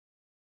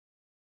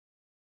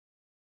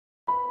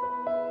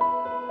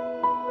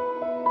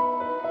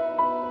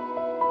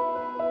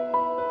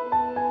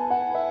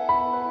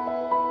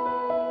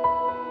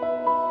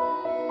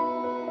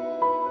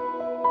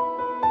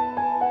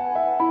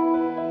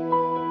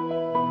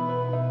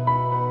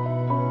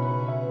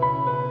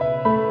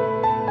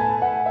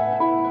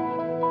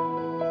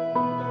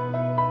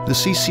The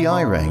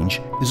CCI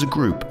range is a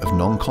group of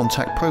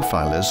non-contact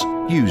profilers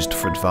used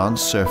for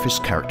advanced surface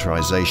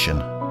characterization.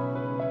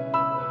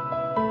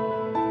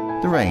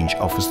 The range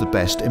offers the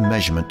best in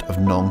measurement of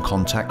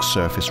non-contact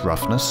surface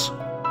roughness,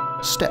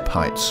 step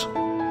heights,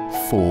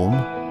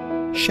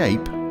 form,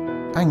 shape,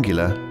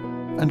 angular,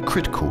 and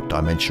critical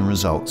dimension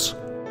results.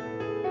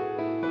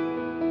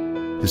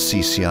 The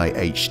CCI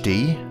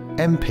HD,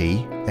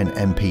 MP, and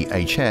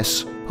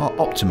MP-HS are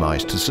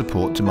optimized to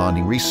support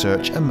demanding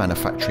research and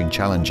manufacturing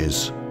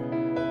challenges.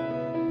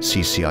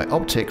 CCI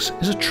Optics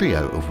is a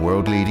trio of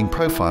world-leading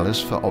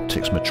profilers for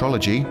optics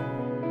metrology,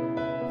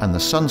 and the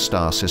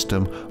Sunstar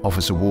system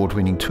offers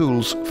award-winning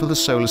tools for the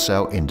solar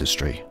cell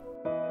industry.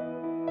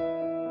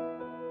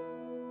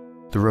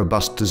 The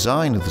robust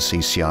design of the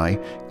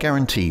CCI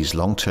guarantees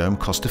long-term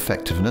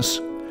cost-effectiveness,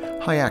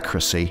 high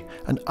accuracy,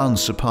 and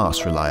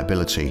unsurpassed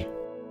reliability.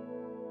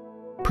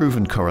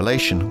 Proven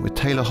correlation with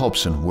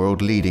Taylor-Hobson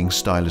world-leading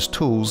stylus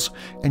tools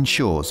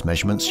ensures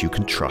measurements you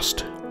can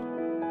trust.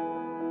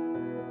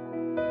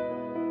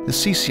 The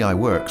CCI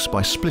works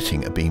by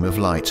splitting a beam of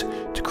light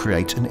to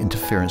create an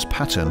interference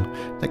pattern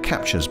that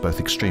captures both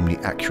extremely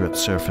accurate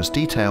surface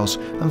details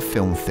and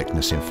film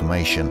thickness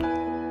information.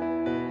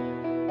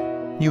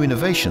 New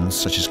innovations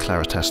such as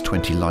Claritas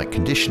 20 light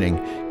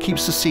conditioning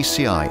keeps the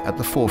CCI at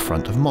the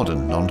forefront of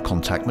modern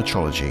non-contact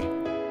metrology.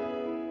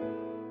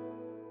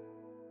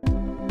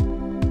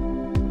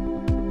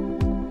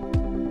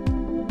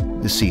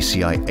 The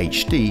CCI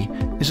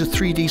HD is a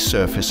 3D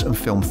surface and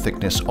film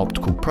thickness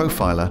optical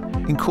profiler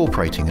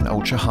incorporating an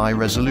ultra-high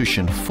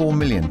resolution 4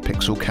 million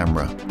pixel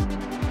camera.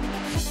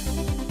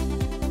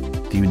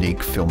 The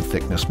unique film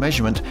thickness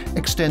measurement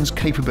extends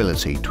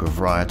capability to a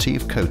variety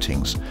of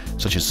coatings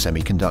such as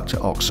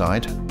semiconductor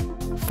oxide,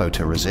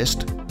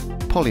 photoresist,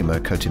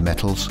 polymer-coated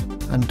metals,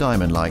 and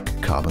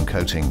diamond-like carbon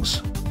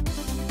coatings.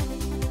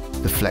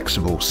 The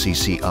flexible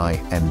CCI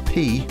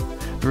MP,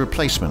 the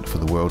replacement for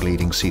the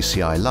world-leading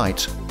CCI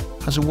Lite,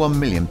 has a 1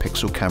 million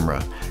pixel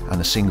camera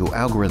and a single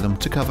algorithm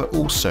to cover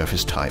all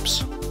surface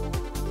types.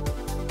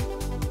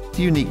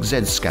 The unique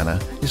Z scanner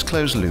is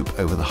closed loop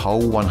over the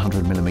whole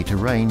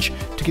 100mm range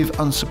to give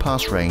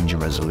unsurpassed range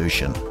and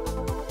resolution.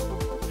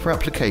 For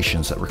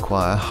applications that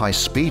require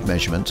high-speed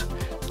measurement,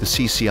 the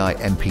CCI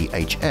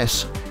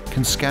MP-HS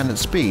can scan at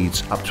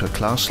speeds up to a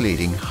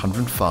class-leading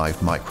 105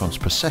 microns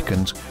per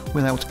second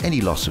without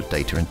any loss of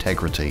data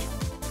integrity.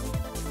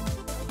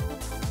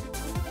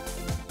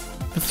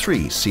 The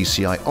three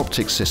CCI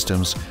optics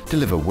systems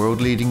deliver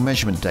world-leading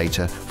measurement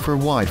data for a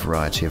wide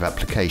variety of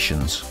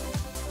applications.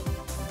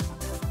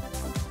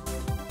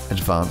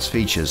 Advanced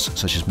features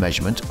such as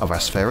measurement of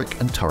aspheric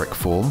and toric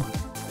form,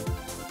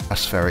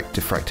 aspheric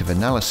diffractive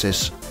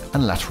analysis,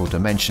 and lateral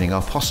dimensioning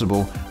are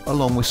possible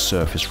along with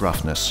surface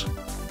roughness,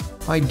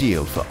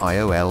 ideal for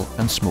IOL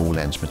and small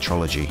lens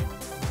metrology.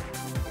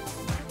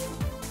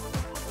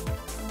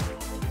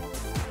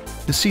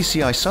 The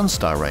CCI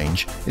Sunstar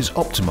range is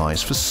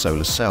optimized for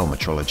solar cell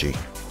metrology.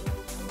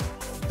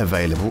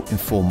 Available in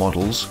 4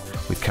 models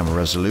with camera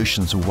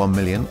resolutions of 1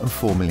 million and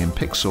 4 million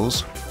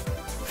pixels,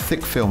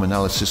 thick film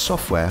analysis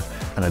software,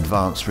 and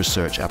advanced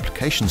research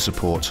application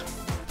support,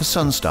 the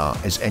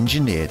Sunstar is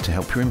engineered to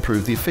help you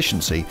improve the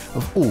efficiency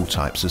of all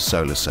types of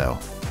solar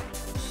cell.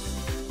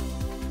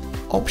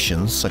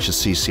 Options such as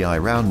CCI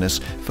roundness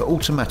for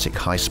automatic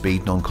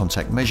high-speed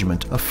non-contact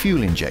measurement of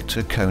fuel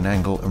injector cone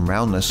angle and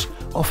roundness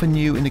offer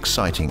new and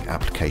exciting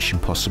application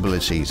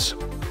possibilities.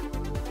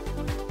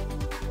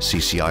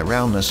 CCI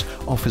roundness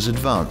offers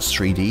advanced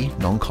 3D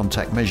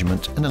non-contact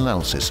measurement and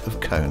analysis of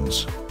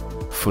cones,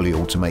 fully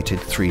automated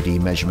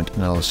 3D measurement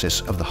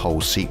analysis of the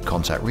whole seat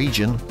contact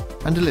region,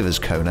 and delivers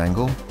cone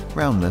angle,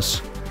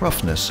 roundness,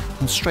 roughness,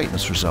 and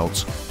straightness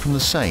results from the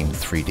same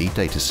 3D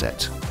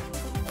dataset.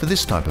 For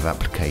this type of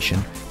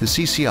application, the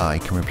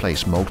CCI can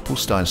replace multiple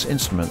stylus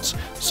instruments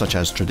such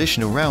as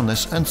traditional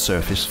roundness and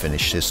surface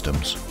finish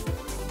systems.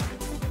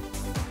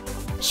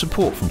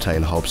 Support from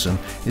Taylor-Hobson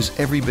is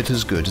every bit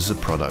as good as the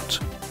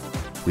product.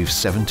 We've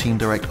 17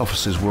 direct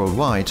offices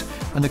worldwide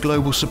and a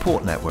global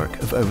support network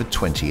of over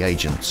 20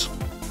 agents.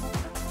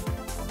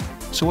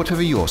 So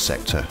whatever your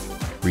sector,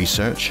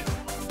 research,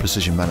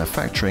 precision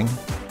manufacturing,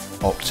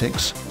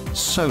 optics,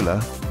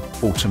 solar,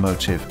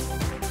 automotive,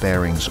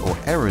 bearings or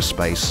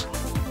aerospace,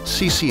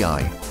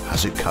 CCI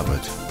has it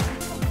covered.